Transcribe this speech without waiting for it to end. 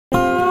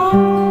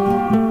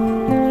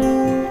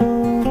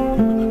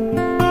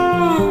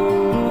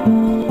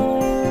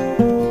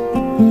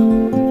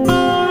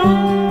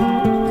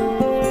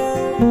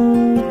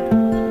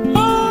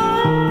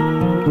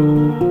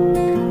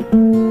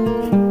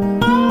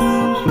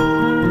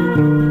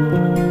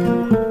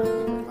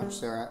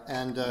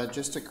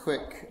just a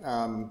quick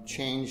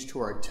change to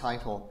our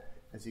title.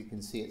 As you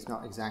can see, it's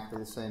not exactly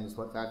the same as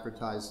what's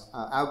advertised.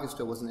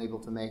 Augusta wasn't able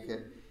to make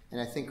it,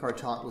 and I think our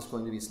talk was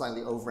going to be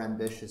slightly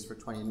overambitious for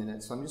 20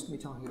 minutes. So I'm just going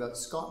to be talking about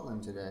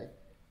Scotland today,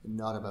 and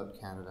not about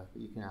Canada.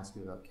 But you can ask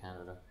me about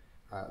Canada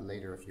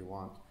later if you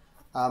want.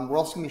 We're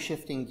also going to be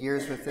shifting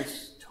gears with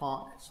this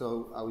talk.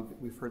 So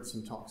we've heard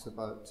some talks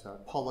about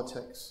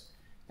politics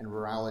and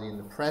rurality in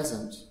the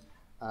present,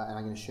 and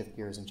I'm going to shift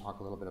gears and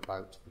talk a little bit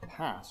about the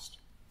past.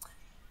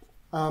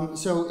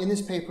 So in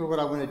this paper, what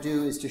I want to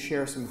do is to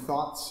share some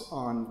thoughts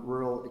on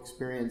rural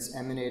experience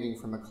emanating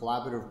from a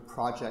collaborative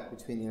project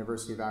between the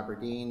University of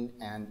Aberdeen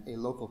and a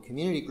local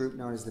community group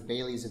known as the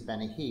Bailies of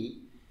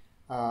Bennachie.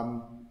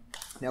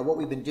 Now, what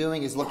we've been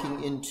doing is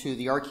looking into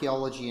the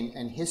archaeology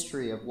and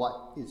history of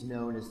what is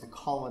known as the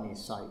colony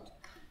site.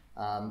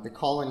 The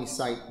colony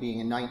site being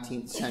a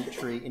 19th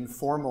century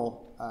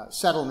informal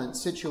settlement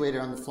situated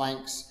on the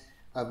flanks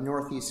of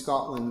northeast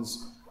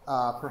Scotland's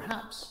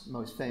perhaps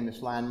most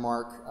famous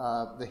landmark,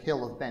 the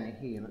hill of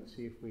Bennachie. And let's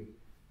see if we,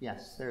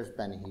 yes, there's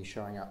Bennachie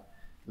showing up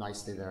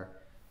nicely there,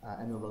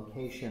 and the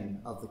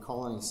location of the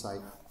colony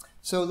site.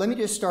 So let me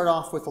just start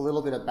off with a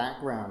little bit of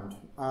background.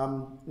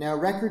 Now,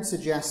 records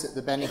suggest that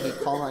the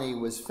Bennachie Colony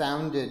was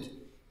founded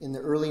in the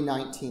early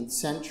 19th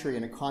century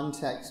in a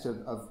context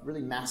of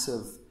really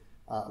massive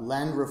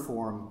land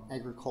reform,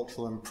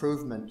 agricultural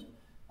improvement,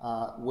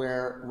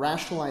 where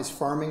rationalized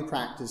farming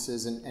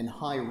practices and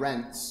high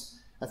rents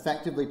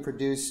effectively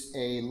produced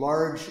a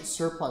large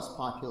surplus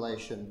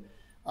population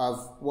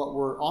of what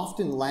were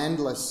often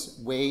landless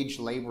wage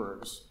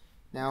laborers.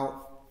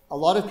 Now, a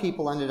lot of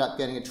people ended up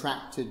getting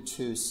attracted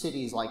to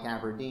cities like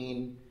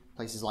Aberdeen,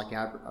 places like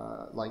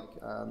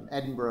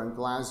Edinburgh and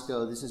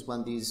Glasgow. This is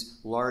when these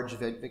large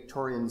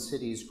Victorian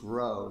cities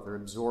grow. They're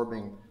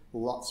absorbing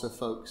lots of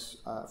folks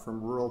from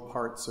rural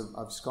parts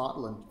of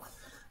Scotland.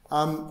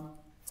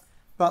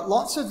 But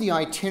lots of the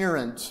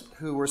itinerant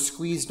who were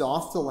squeezed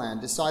off the land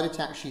decided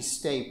to actually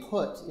stay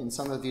put in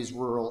some of these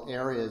rural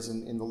areas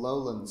in the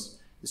lowlands.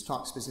 This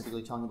talk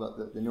specifically talking about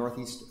the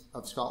northeast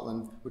of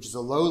Scotland, which is a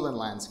lowland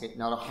landscape,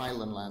 not a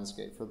highland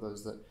landscape, for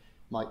those that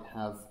might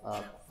have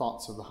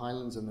thoughts of the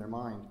highlands in their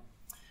mind.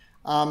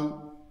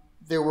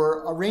 There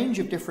were a range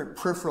of different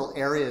peripheral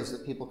areas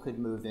that people could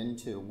move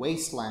into.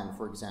 Wasteland,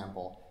 for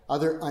example,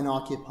 other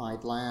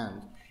unoccupied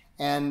land.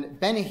 And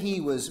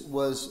Bennachie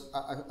was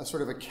a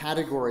sort of a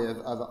category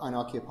of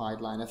unoccupied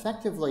land,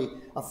 effectively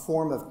a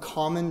form of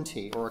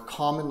commonty or a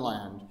common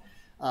land,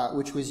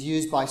 which was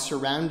used by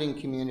surrounding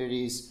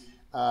communities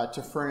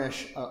to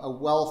furnish a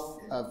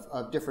wealth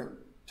of different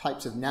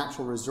types of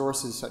natural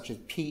resources such as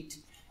peat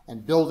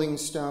and building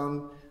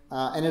stone.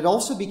 And it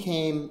also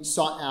became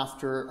sought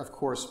after, of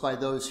course, by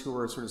those who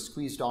were sort of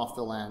squeezed off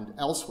the land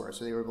elsewhere.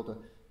 So they were able to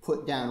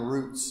put down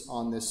roots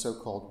on this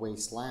so-called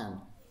wasteland.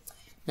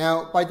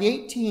 Now, by the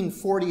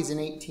 1840s and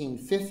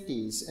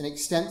 1850s, an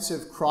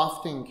extensive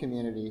crofting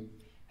community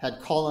had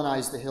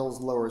colonized the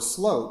hill's lower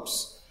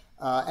slopes,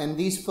 and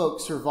these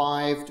folks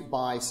survived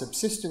by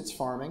subsistence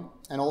farming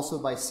and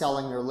also by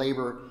selling their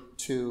labor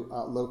to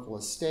local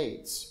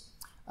estates.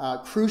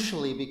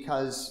 Crucially,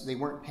 because they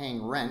weren't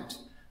paying rent,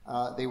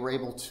 they were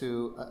able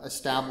to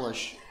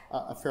establish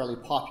a fairly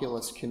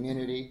populous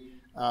community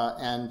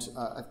and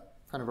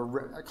kind of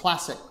a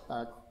classic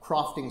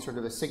crofting sort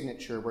of a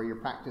signature where you're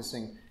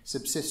practicing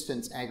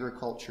subsistence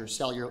agriculture,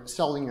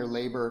 selling your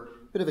labor,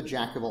 a bit of a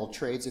jack of all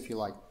trades, if you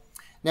like.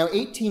 Now,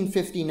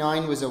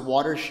 1859 was a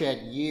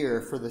watershed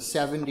year for the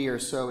 70 or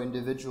so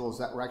individuals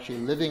that were actually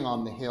living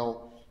on the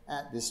hill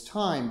at this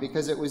time,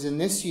 because it was in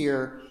this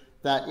year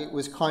that it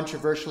was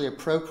controversially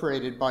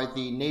appropriated by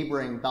the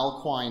neighboring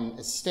Balquhine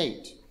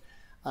estate.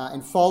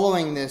 And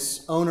following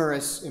this,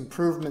 onerous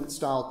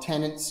improvement-style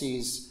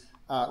tenancies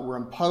were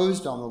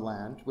imposed on the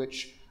land,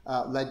 which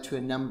led to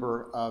a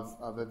number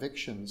of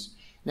evictions.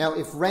 Now,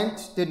 if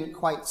rent didn't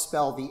quite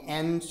spell the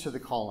end to the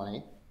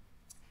colony,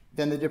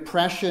 then the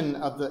depression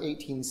of the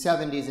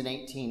 1870s and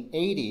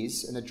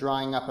 1880s and the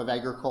drying up of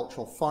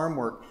agricultural farm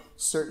work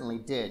certainly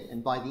did.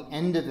 And by the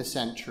end of the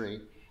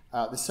century,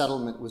 the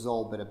settlement was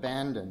all but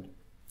abandoned.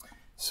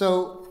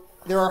 So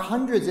there are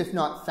hundreds, if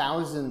not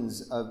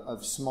thousands,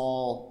 of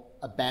small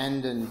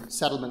abandoned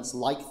settlements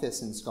like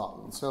this in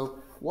Scotland. So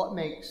what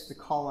makes the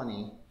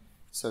colony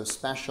so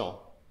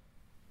special?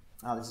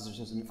 This is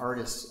just an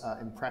artist's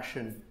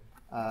impression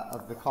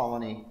of the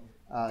colony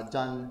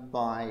done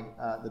by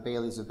the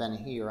Bailies of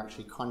Bennachie, or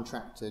actually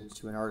contracted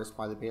to an artist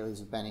by the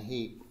Bailies of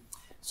Bennachie.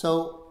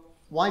 So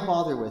why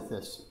bother with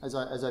this? As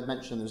I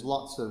mentioned, there's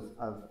lots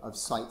of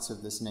sites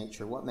of this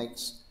nature. What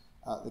makes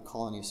the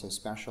colony so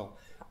special?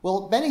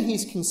 Well,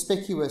 Bennachie's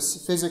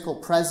conspicuous physical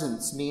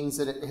presence means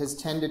that it has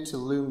tended to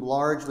loom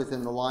large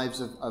within the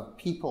lives of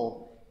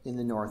people in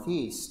the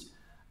Northeast.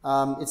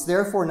 It's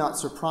therefore not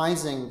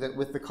surprising that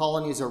with the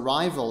colony's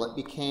arrival, it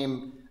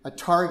became a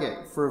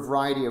target for a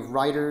variety of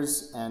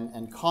writers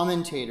and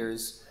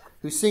commentators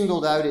who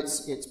singled out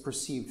its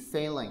perceived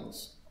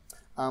failings.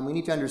 We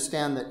need to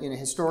understand that in a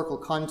historical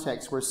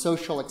context where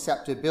social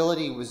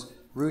acceptability was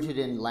rooted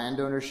in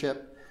land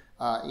ownership,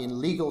 in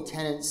legal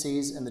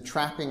tendencies and the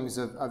trappings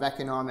of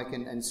economic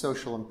and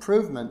social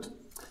improvement,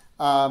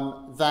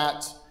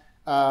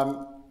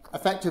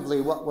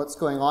 effectively what's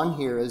going on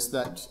here is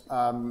that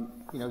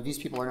these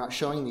people are not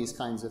showing these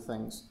kinds of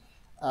things,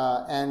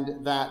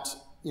 and that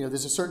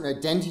there's a certain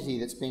identity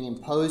that's being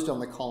imposed on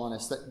the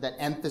colonists that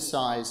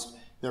emphasized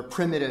their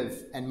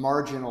primitive and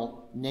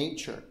marginal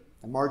nature,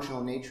 the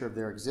marginal nature of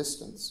their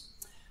existence.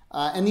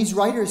 And these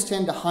writers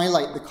tend to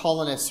highlight the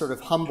colonists' sort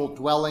of humble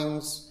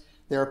dwellings,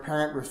 their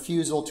apparent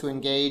refusal to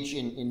engage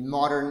in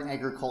modern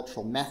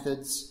agricultural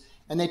methods,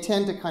 and they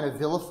tend to kind of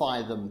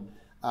vilify them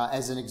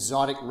as an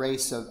exotic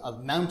race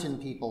of mountain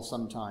people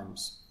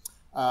sometimes,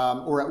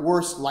 or at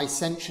worst,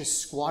 licentious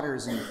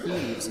squatters and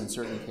thieves in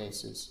certain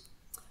cases.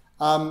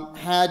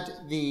 Had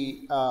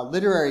the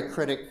literary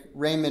critic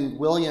Raymond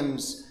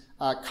Williams'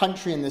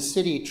 Country and the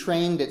City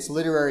trained its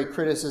literary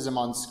criticism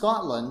on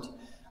Scotland,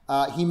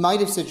 he might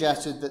have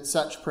suggested that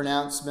such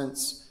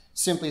pronouncements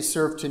simply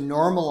served to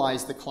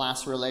normalize the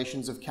class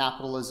relations of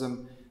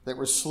capitalism that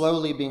were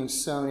slowly being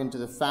sewn into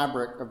the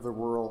fabric of the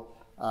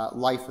rural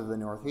life of the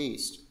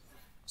Northeast.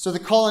 So the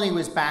colony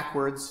was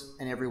backwards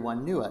and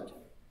everyone knew it.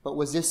 But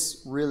was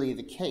this really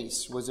the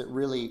case? Was it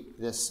really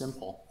this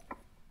simple?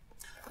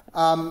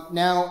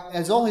 Now,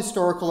 as all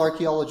historical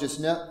archaeologists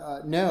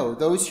know,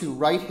 those who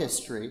write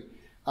history,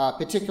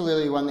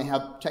 particularly when they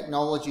have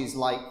technologies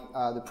like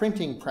the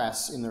printing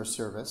press in their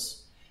service,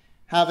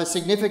 have a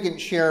significant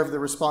share of the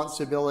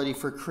responsibility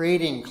for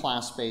creating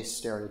class-based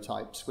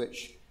stereotypes,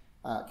 which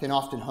can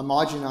often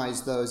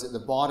homogenize those at the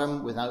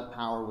bottom without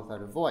power,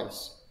 without a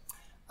voice.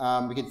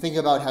 We can think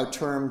about how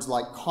terms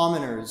like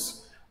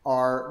commoners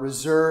are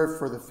reserved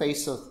for the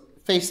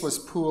faceless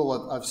pool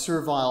of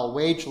servile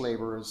wage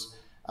laborers.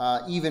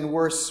 Even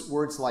worse,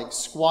 words like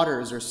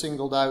squatters are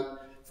singled out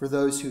for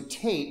those who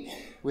take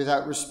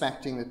without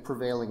respecting the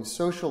prevailing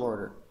social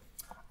order.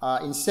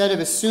 Instead of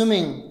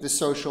assuming the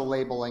social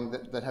labeling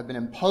that have been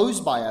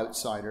imposed by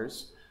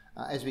outsiders,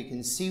 as we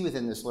can see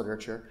within this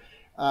literature,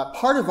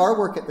 part of our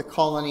work at the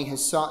colony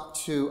has sought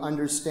to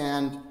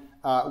understand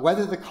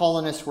whether the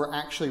colonists were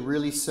actually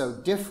really so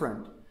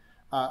different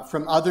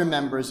from other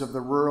members of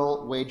the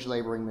rural wage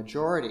laboring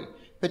majority,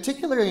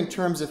 particularly in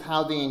terms of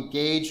how they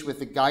engaged with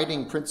the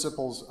guiding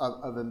principles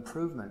of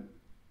improvement.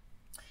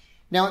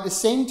 Now, at the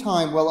same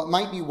time, while it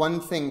might be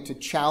one thing to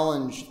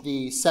challenge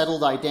the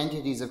settled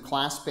identities of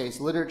class-based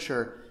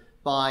literature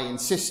by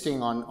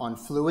insisting on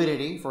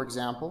fluidity, for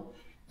example,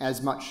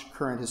 as much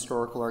current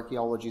historical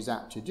archaeology is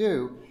apt to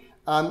do,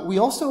 we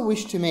also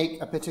wish to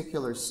make a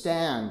particular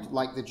stand,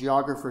 like the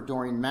geographer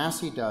Doreen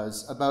Massey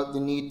does, about the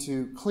need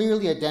to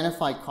clearly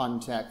identify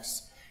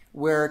contexts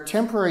where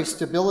temporary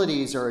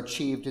stabilities are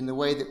achieved in the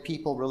way that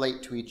people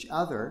relate to each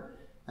other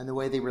and the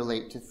way they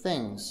relate to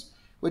things,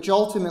 which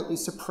ultimately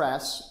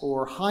suppress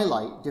or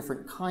highlight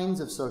different kinds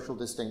of social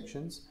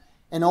distinctions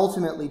and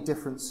ultimately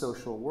different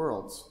social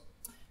worlds.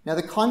 Now,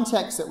 the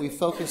contexts that we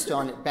focused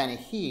on at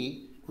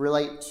Bennachie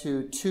relate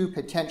to two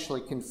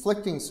potentially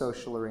conflicting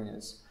social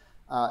arenas,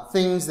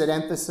 things that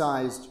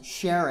emphasized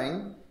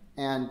sharing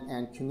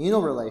and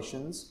communal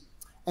relations,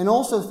 and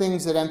also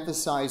things that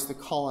emphasize the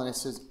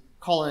colonists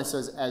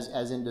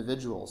as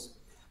individuals.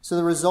 So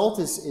the result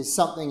is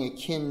something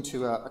akin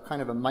to a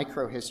kind of a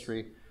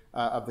microhistory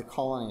of the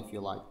colony, if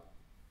you like.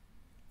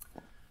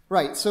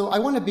 Right, so I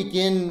want to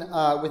begin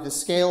with a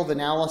scale of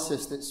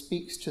analysis that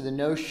speaks to the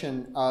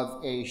notion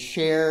of a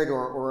shared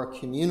or a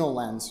communal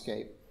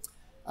landscape.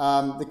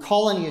 The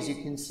colony, as you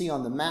can see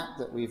on the map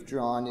that we've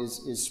drawn,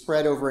 is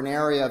spread over an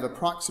area of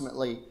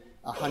approximately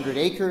 100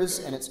 acres,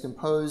 and it's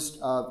composed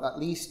of at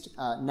least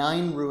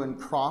 9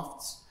 ruined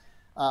crofts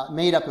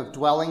made up of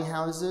dwelling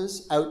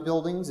houses,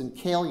 outbuildings, and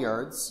kail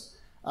yards,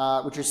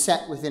 which are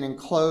set within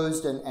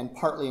enclosed and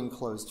partly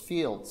enclosed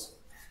fields.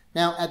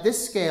 Now, at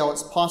this scale,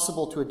 it's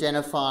possible to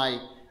identify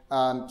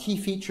key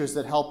features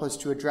that help us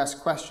to address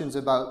questions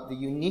about the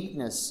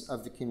uniqueness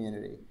of the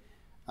community,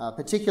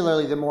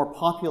 particularly the more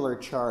popular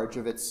charge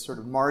of its sort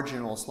of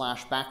marginal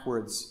 /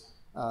 backwards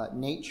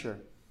nature.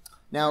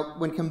 Now,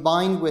 when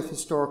combined with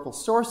historical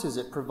sources,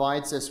 it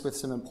provides us with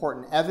some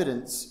important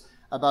evidence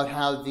about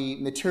how the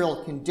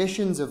material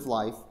conditions of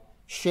life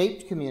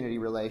shaped community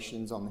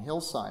relations on the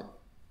hillside.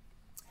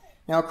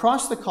 Now,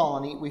 across the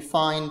colony, we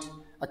find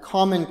a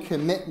common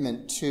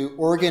commitment to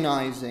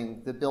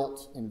organizing the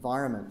built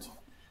environment.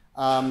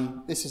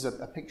 This is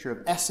a picture of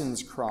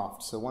Essen's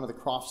croft, so one of the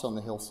crofts on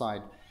the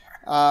hillside.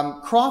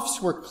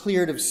 Crofts were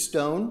cleared of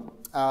stone,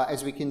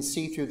 as we can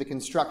see through the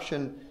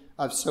construction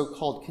of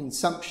so-called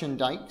consumption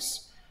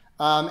dikes.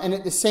 And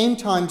at the same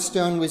time,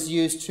 stone was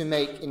used to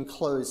make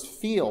enclosed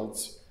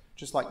fields,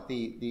 just like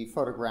the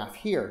photograph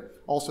here.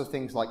 Also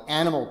things like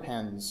animal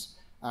pens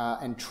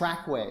and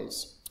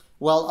trackways.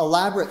 While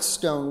elaborate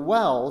stone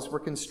wells were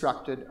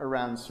constructed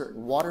around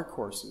certain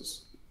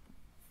watercourses.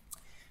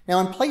 Now,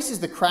 in places,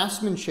 the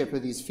craftsmanship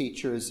of these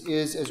features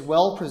is as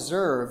well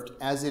preserved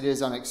as it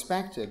is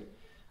unexpected.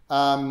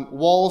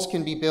 Walls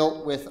can be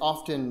built with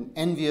often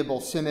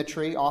enviable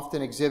symmetry,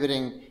 often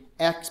exhibiting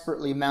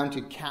expertly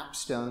mounted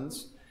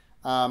capstones.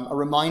 A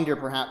reminder,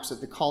 perhaps,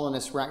 that the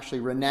colonists were actually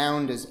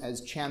renowned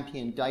as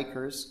champion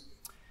dikers.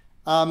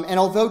 And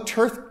although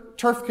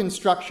turf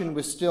construction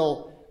was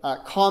still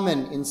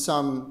common in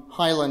some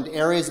highland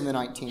areas in the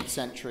 19th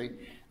century,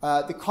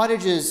 the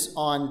cottages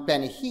on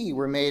Bennachie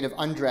were made of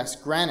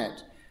undressed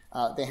granite.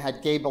 They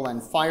had gable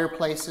end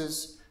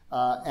fireplaces,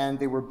 and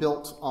they were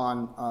built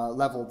on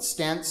leveled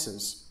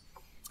stances.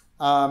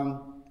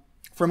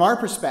 From our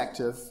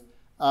perspective,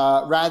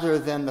 rather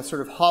than the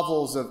sort of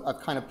hovels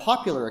of kind of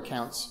popular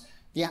accounts,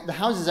 the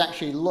houses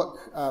actually look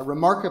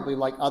remarkably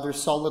like other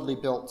solidly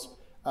built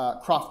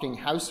crofting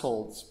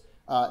households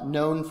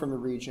known from the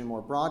region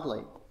more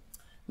broadly.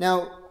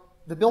 Now,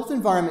 the built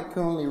environment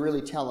can only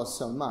really tell us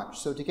so much.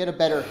 So to get a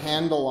better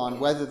handle on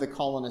whether the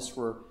colonists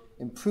were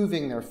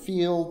improving their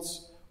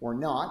fields or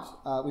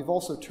not, we've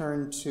also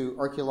turned to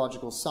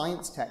archaeological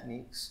science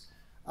techniques.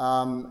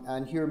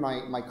 And here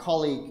my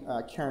colleague,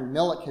 Karen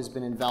Millick, has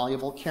been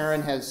invaluable.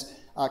 Karen has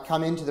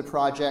come into the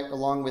project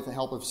along with the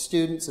help of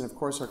students and, of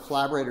course, our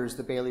collaborators,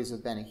 the Baileys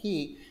of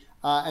Bennachie.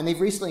 And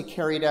they've recently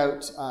carried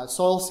out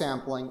soil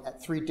sampling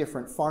at 3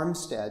 different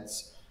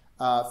farmsteads,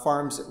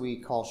 farms that we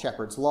call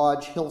Shepherd's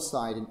Lodge,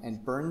 Hillside,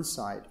 and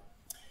Burnside.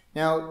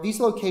 Now, these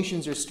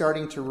locations are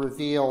starting to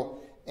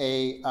reveal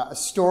a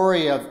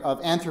story of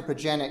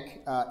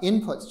anthropogenic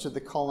inputs to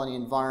the colony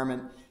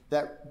environment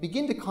that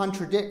begin to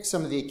contradict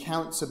some of the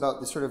accounts about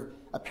the sort of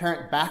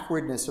apparent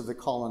backwardness of the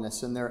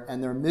colonists and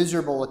their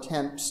miserable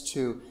attempts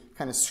to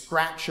kind of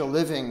scratch a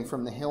living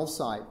from the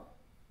hillside.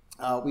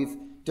 We've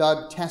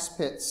dug test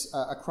pits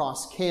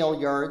across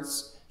kale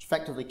yards,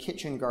 effectively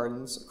kitchen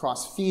gardens,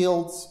 across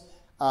fields,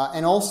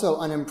 and also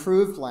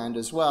unimproved land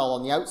as well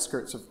on the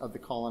outskirts of the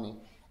colony.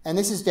 And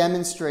this has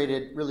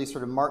demonstrated really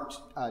sort of marked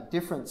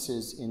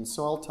differences in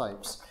soil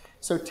types.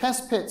 So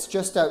test pits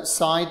just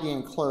outside the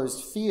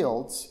enclosed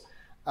fields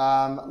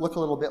look a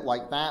little bit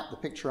like that, the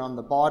picture on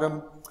the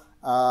bottom.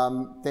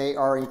 They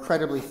are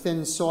incredibly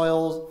thin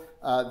soils,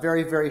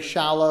 very, very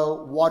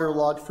shallow,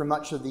 waterlogged for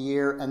much of the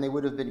year, and they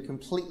would have been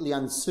completely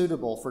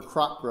unsuitable for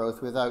crop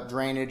growth without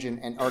drainage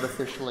and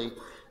artificially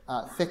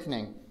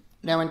thickening.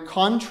 Now, in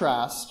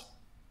contrast,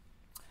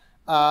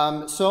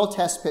 soil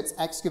test pits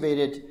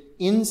excavated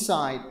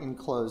inside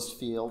enclosed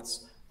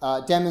fields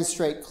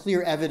demonstrate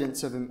clear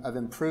evidence of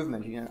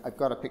improvement. You know, I've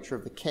got a picture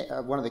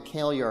of one of the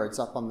kale yards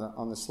up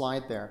on the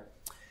slide there.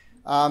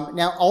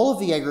 Now, all of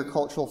the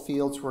agricultural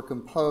fields were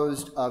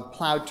composed of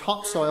plowed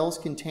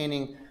topsoils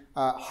containing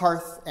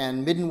hearth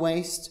and midden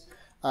waste,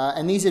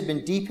 and these had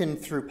been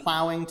deepened through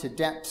plowing to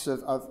depths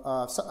of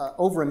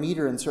over 1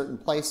 meter in certain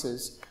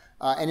places.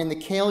 And in the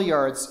kale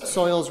yards,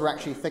 soils were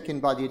actually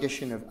thickened by the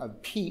addition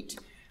of peat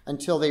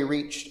until they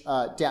reached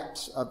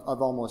depths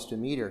of almost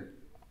 1 meter.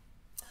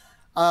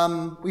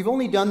 We've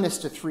only done this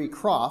to 3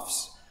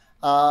 crofts,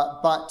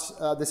 but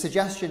the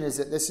suggestion is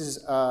that this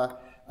is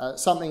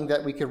something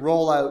that we could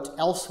roll out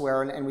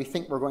elsewhere, and we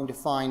think we're going to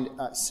find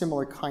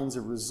similar kinds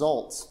of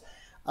results.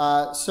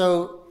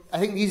 So I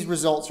think these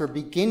results are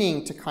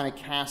beginning to kind of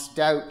cast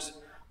doubt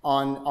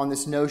on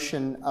this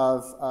notion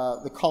of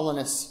the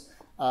colonists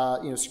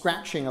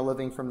scratching a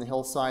living from the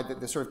hillside,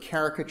 that the sort of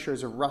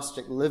caricatures of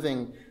rustic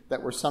living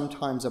that were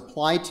sometimes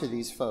applied to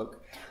these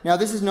folk. Now,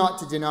 this is not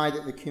to deny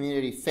that the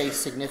community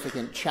faced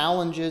significant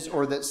challenges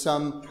or that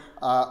some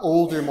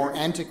older, more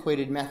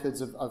antiquated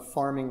methods of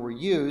farming were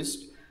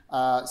used,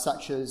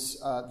 such as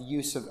the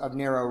use of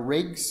narrow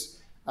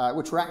rigs,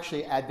 which were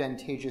actually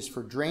advantageous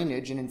for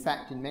drainage, and in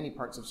fact, in many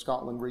parts of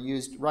Scotland, were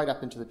used right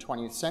up into the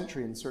 20th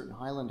century in certain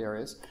highland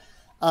areas.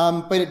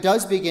 But it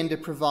does begin to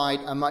provide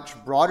a much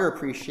broader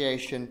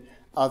appreciation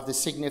of the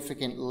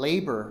significant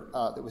labor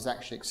that was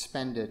actually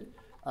expended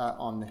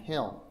on the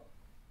hill.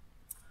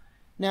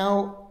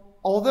 Now,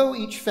 although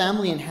each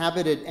family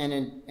inhabited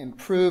and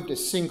improved a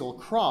single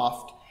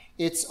croft,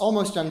 it's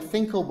almost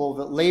unthinkable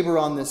that labor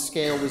on this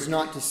scale was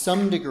not to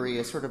some degree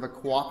a sort of a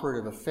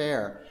cooperative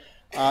affair.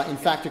 In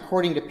fact,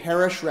 according to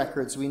parish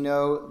records, we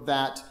know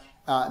that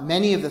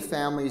many of the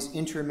families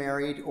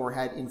intermarried or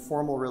had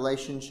informal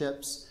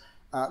relationships,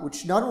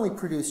 which not only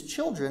produced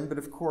children, but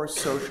of course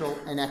social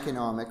and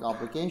economic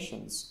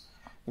obligations.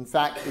 In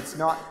fact, it's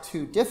not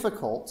too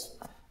difficult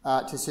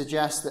to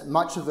suggest that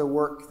much of the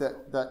work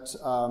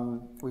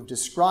that we've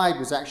described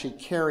was actually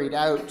carried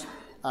out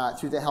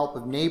through the help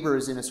of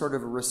neighbors in a sort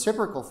of a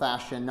reciprocal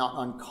fashion, not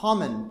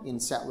uncommon in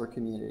settler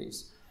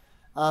communities.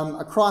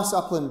 Across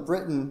upland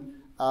Britain,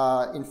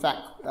 in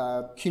fact,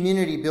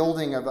 community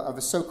building of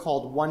a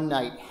so-called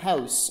one-night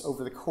house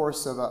over the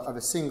course of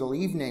a single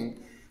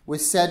evening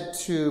was said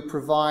to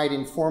provide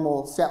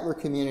informal settler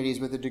communities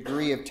with a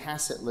degree of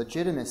tacit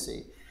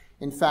legitimacy.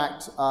 In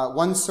fact,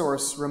 one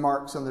source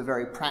remarks on the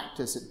very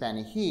practice at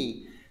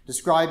Bennachie,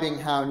 describing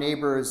how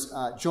neighbors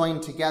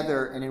joined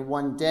together and in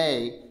one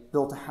day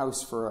built a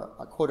house for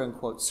a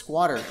quote-unquote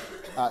squatter,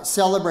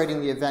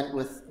 celebrating the event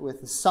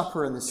with a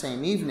supper in the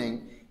same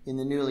evening in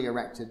the newly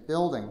erected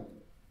building.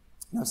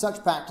 Now,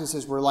 such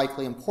practices were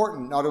likely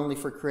important not only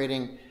for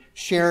creating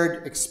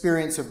shared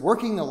experience of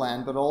working the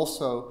land, but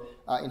also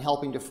in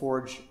helping to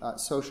forge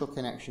social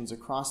connections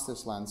across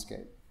this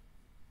landscape.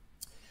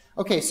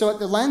 Okay, so at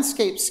the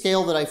landscape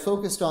scale that I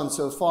focused on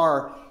so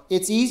far,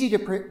 it's easy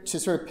to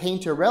sort of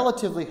paint a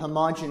relatively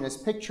homogeneous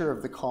picture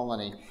of the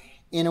colony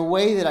in a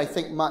way that I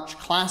think much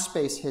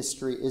class-based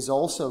history is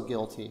also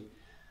guilty.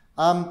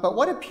 But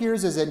what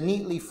appears as a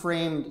neatly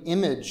framed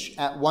image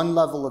at one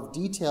level of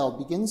detail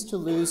begins to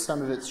lose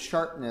some of its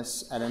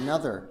sharpness at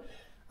another.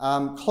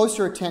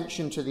 Closer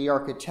attention to the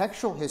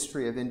architectural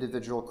history of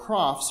individual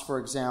crofts, for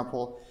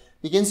example,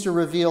 begins to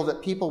reveal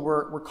that people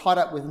were caught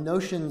up with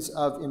notions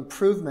of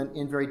improvement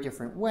in very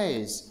different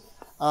ways,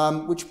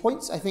 which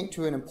points, I think,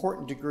 to an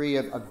important degree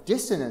of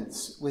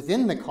dissonance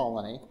within the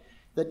colony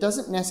that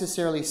doesn't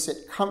necessarily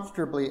sit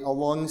comfortably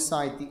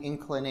alongside the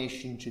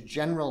inclination to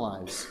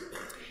generalize.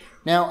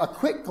 Now, a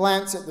quick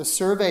glance at the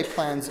survey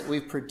plans that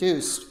we've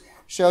produced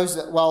shows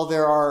that while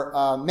there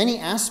are many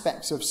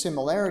aspects of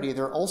similarity,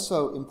 there are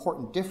also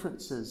important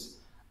differences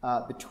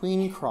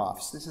between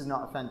crofts. This is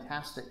not a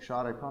fantastic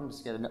shot. I promise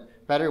to get a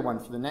better one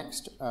for the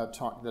next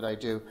talk that I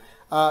do.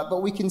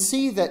 But we can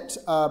see that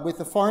with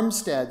the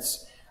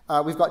farmsteads,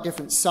 we've got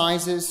different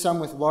sizes, some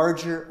with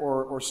larger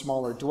or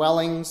smaller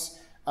dwellings.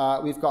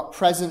 We've got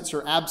presence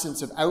or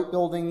absence of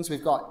outbuildings.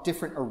 We've got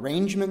different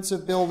arrangements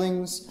of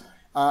buildings.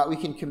 We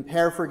can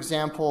compare, for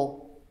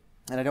example,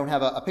 and I don't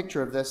have a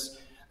picture of this,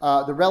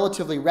 the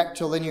relatively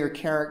rectilinear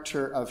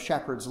character of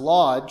Shepherd's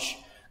Lodge,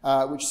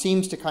 which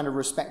seems to kind of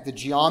respect the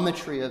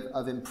geometry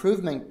of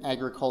improvement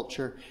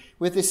agriculture,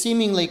 with the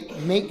seemingly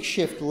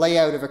makeshift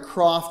layout of a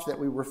croft that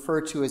we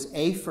refer to as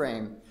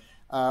A-frame,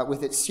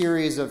 with its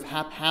series of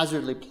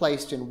haphazardly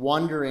placed and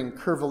wandering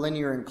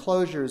curvilinear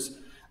enclosures,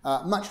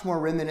 much more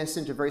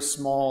reminiscent of very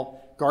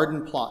small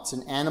garden plots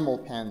and animal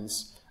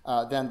pens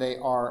than they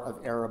are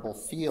of arable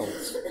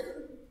fields.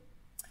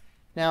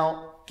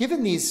 Now,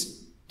 given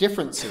these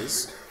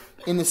differences,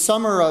 in the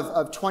summer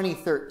of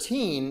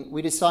 2013,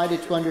 we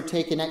decided to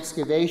undertake an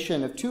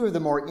excavation of two of the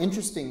more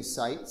interesting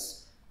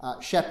sites,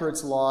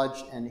 Shepherd's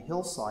Lodge and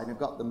Hillside. I've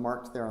got them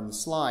marked there on the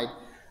slide,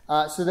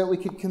 so that we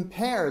could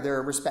compare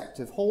their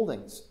respective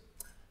holdings.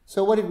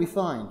 So what did we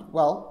find?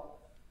 Well,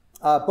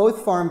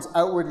 both farms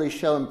outwardly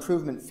show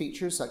improvement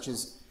features such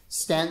as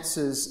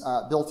stances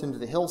built into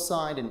the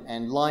hillside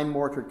and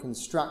lime-mortared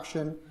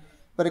construction,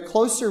 but a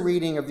closer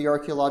reading of the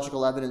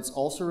archaeological evidence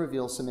also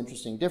reveals some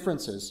interesting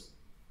differences.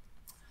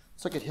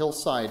 Let's look at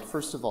Hillside,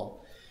 first of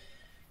all.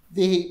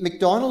 The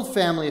MacDonald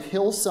family of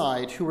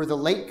Hillside, who were the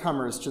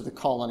latecomers to the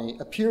colony,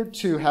 appeared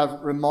to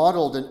have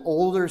remodeled an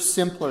older,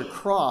 simpler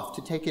croft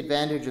to take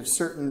advantage of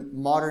certain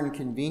modern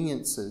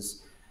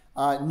conveniences,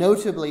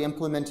 notably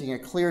implementing a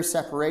clear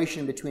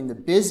separation between the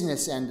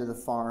business end of the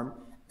farm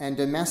and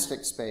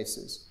domestic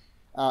spaces.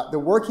 The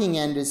working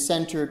end is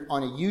centered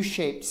on a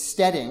U-shaped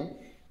steading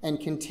and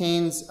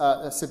contains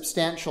a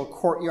substantial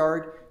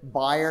courtyard,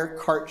 byre,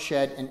 cart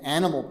shed, and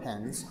animal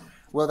pens,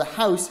 while the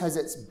house has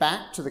its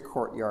back to the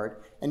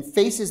courtyard and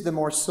faces the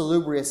more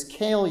salubrious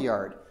kale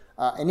yard.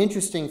 An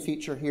interesting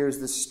feature here is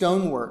the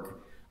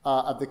stonework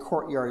of the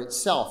courtyard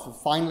itself,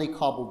 a finely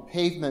cobbled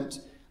pavement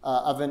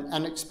of an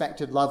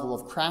unexpected level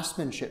of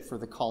craftsmanship for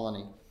the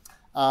colony.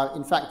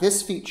 In fact,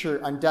 this feature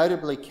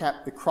undoubtedly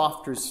kept the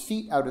crofters'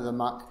 feet out of the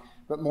muck,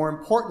 but more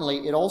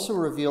importantly, it also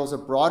reveals a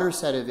broader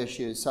set of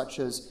issues, such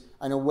as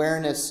an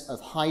awareness of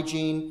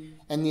hygiene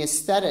and the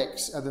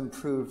aesthetics of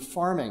improved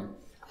farming,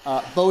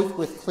 both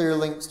with clear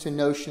links to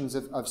notions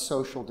of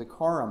social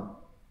decorum.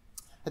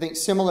 I think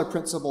similar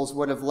principles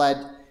would have led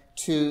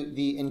to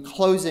the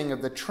enclosing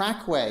of the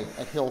trackway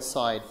at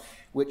Hillside,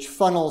 which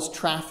funnels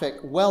traffic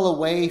well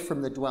away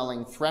from the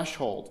dwelling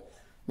threshold.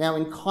 Now,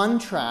 in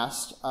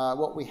contrast,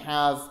 what we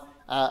have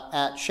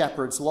at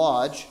Shepherd's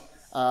Lodge,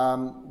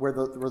 where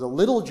the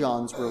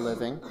Littlejohns were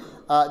living,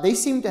 they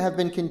seem to have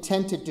been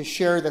contented to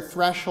share the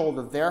threshold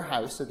of their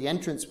house, so the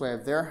entranceway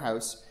of their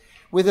house,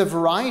 with a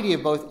variety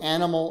of both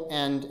animal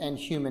and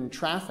human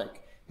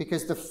traffic,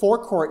 because the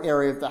forecourt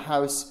area of the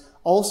house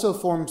also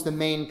forms the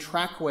main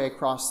trackway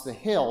across the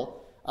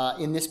hill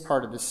in this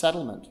part of the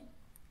settlement.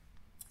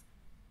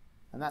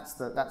 And that's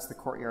the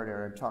courtyard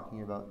area I'm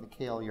talking about, the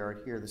kale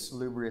yard here, the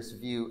salubrious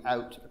view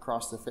out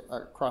across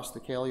the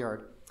kale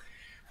yard.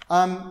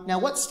 Now,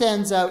 what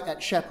stands out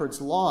at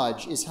Shepherd's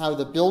Lodge is how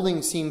the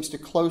building seems to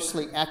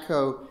closely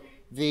echo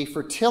the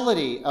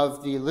fertility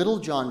of the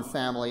Littlejohn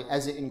family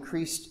as it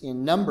increased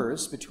in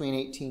numbers between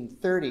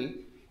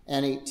 1830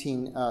 and the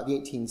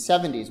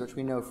 1870s, which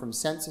we know from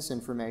census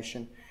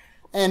information,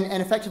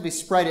 and effectively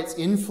spread its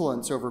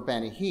influence over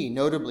Bennachie,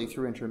 notably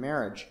through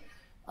intermarriage.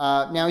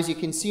 Now, as you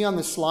can see on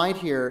the slide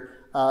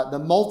here, the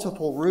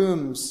multiple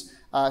rooms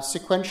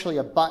sequentially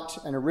abut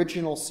an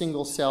original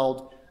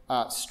single-celled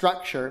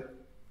structure,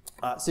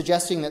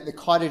 suggesting that the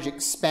cottage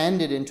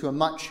expanded into a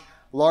much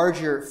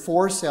larger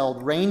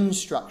four-celled range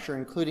structure,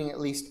 including at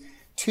least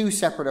two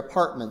separate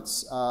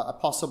apartments, a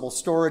possible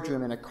storage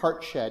room and a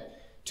cart shed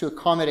to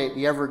accommodate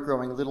the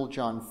ever-growing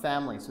Littlejohn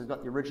family. So we've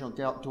got the original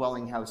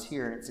dwelling house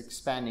here, and it's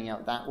expanding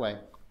out that way.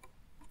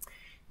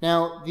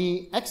 Now,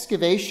 the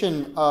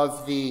excavation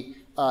of the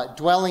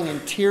dwelling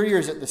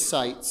interiors at the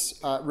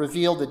sites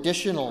revealed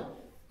additional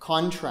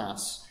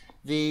contrasts.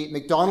 The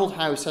McDonald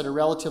house had a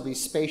relatively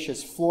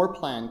spacious floor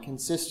plan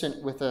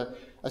consistent with a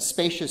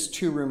spacious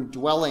two-room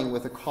dwelling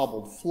with a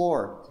cobbled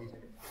floor.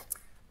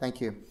 Thank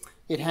you.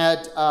 It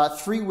had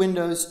 3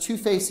 windows, 2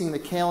 facing the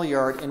kale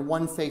yard and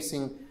 1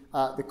 facing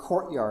the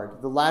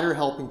courtyard, the latter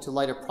helping to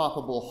light a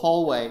proppable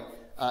hallway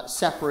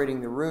separating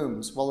the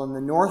rooms. While in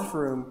the north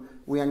room,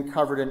 we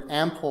uncovered an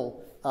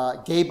ample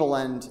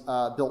gable-end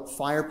built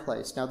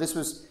fireplace. Now, this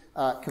was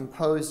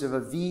composed of a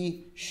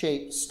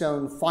V-shaped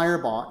stone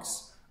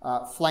firebox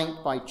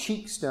flanked by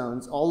cheek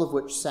stones, all of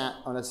which sat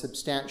on a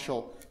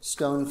substantial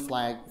stone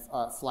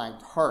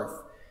flagged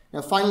hearth.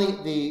 Now,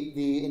 finally,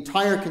 the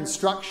entire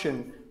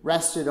construction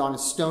rested on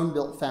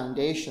stone-built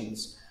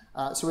foundations.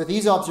 So with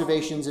these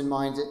observations in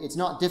mind, it's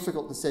not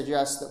difficult to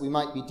suggest that we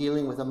might be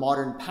dealing with a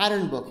modern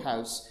pattern book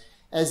house,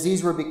 as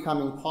these were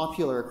becoming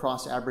popular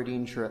across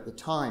Aberdeenshire at the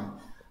time.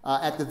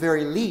 At the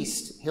very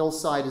least,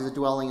 Hillside is a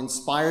dwelling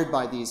inspired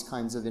by these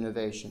kinds of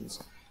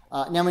innovations.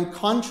 Now, in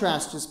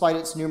contrast, despite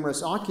its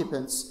numerous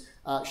occupants,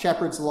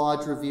 Shepherd's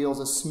Lodge reveals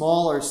a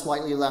smaller,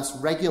 slightly less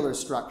regular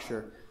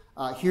structure.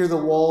 Here the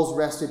walls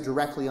rested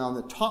directly on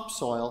the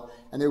topsoil,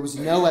 and there was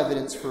no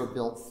evidence for a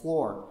built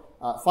floor.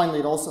 Finally,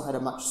 it also had a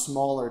much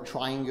smaller,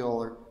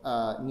 triangular,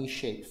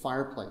 niche-shaped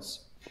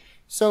fireplace.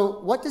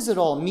 So what does it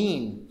all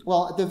mean?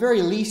 Well, at the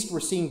very least, we're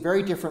seeing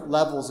very different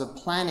levels of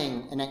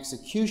planning and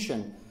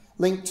execution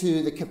linked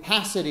to the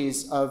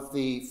capacities of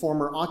the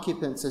former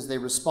occupants as they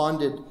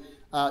responded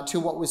to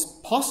what was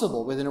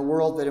possible within a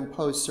world that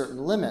imposed certain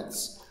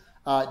limits.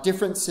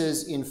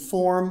 Differences in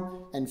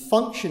form and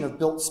function of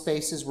built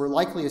spaces were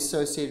likely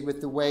associated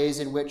with the ways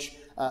in which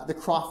the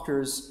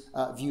crofters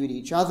viewed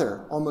each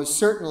other. Almost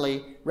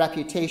certainly,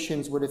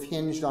 reputations would have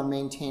hinged on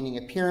maintaining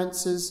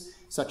appearances,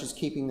 such as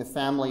keeping the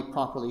family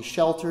properly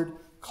sheltered,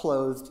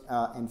 clothed,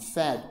 and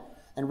fed.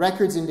 And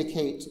records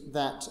indicate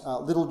that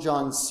Little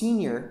John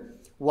Sr.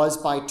 was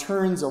by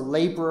turns a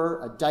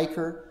laborer, a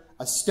dyker,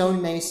 a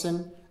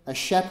stonemason, a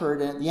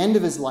shepherd, and at the end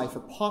of his life, a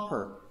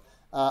pauper.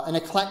 An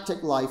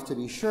eclectic life, to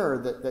be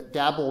sure, that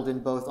dabbled in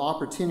both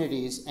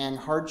opportunities and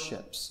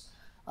hardships.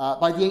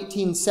 By the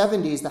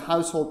 1870s, the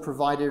household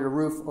provided a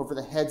roof over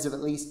the heads of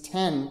at least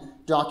 10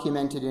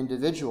 documented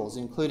individuals,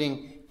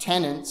 including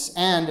tenants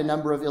and a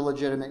number of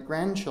illegitimate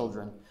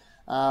grandchildren.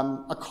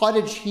 A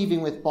cottage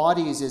heaving with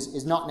bodies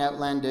is not an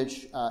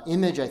outlandish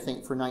image, I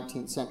think, for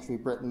 19th century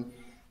Britain.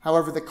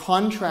 However, the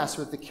contrast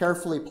with the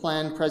carefully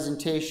planned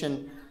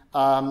presentation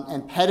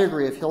and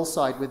pedigree of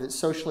Hillside with its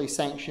socially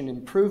sanctioned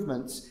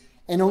improvements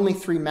and only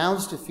 3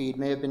 mouths to feed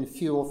may have been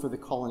fuel for the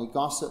colony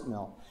gossip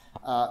mill.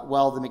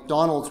 While the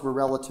McDonalds were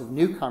relative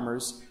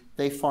newcomers,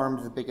 they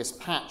farmed the biggest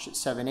patch at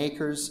 7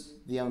 acres.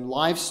 They owned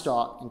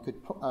livestock and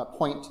could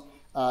point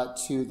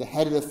to the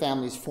head of the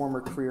family's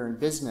former career in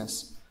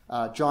business.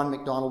 John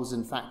McDonald was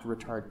in fact a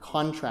retired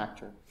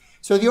contractor.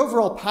 So the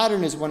overall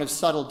pattern is one of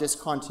subtle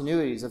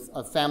discontinuities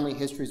of family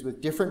histories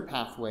with different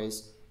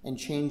pathways and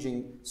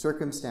changing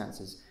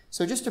circumstances.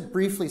 So just to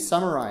briefly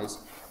summarize,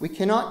 we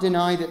cannot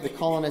deny that the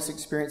colonists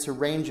experienced a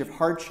range of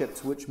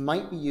hardships which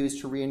might be used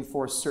to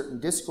reinforce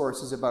certain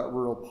discourses about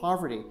rural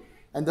poverty,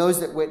 and those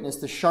that witnessed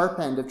the sharp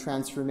end of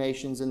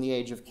transformations in the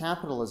age of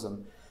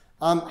capitalism.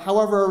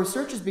 However, our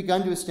research has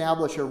begun to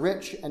establish a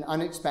rich and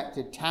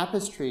unexpected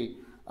tapestry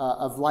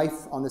of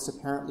life on this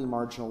apparently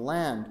marginal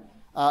land.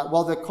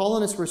 While the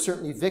colonists were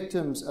certainly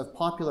victims of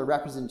popular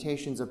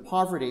representations of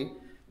poverty,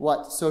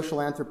 what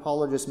social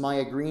anthropologist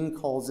Maya Green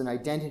calls an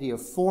identity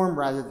of form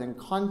rather than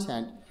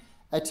content,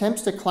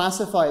 attempts to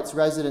classify its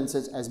residents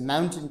as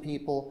mountain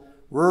people,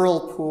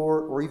 rural poor,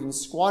 or even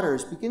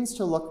squatters begins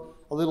to look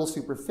a little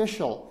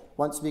superficial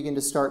once we begin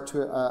to start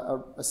to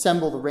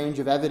assemble the range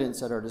of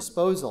evidence at our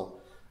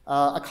disposal.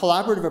 A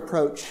collaborative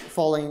approach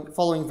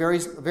following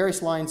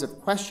various lines of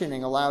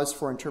questioning allows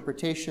for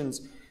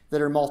interpretations that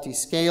are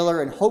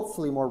multi-scalar and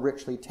hopefully more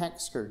richly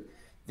textured.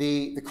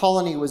 The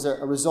colony was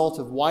a result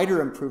of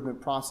wider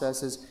improvement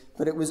processes,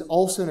 but it was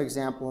also an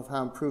example of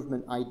how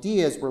improvement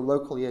ideas were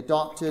locally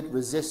adopted,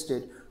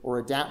 resisted, or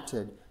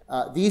adapted.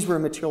 These were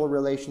material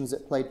relations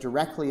that played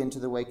directly into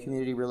the way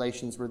community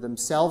relations were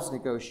themselves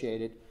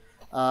negotiated.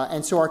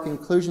 And so our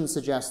conclusion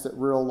suggests that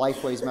rural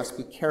lifeways must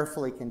be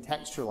carefully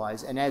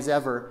contextualized, and as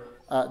ever,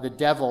 the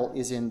devil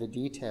is in the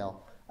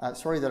detail.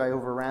 Sorry that I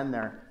overran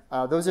there.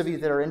 Those of you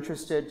that are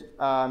interested,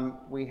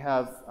 we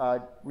have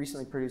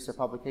recently produced a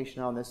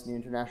publication on this in the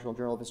International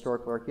Journal of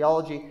Historical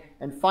Archaeology.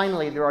 And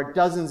finally, there are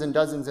dozens and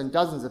dozens and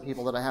dozens of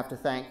people that I have to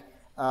thank.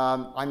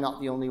 I'm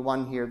not the only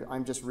one here.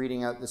 I'm just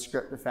reading out the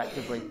script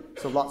effectively.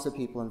 So lots of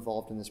people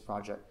involved in this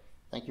project.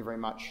 Thank you very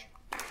much.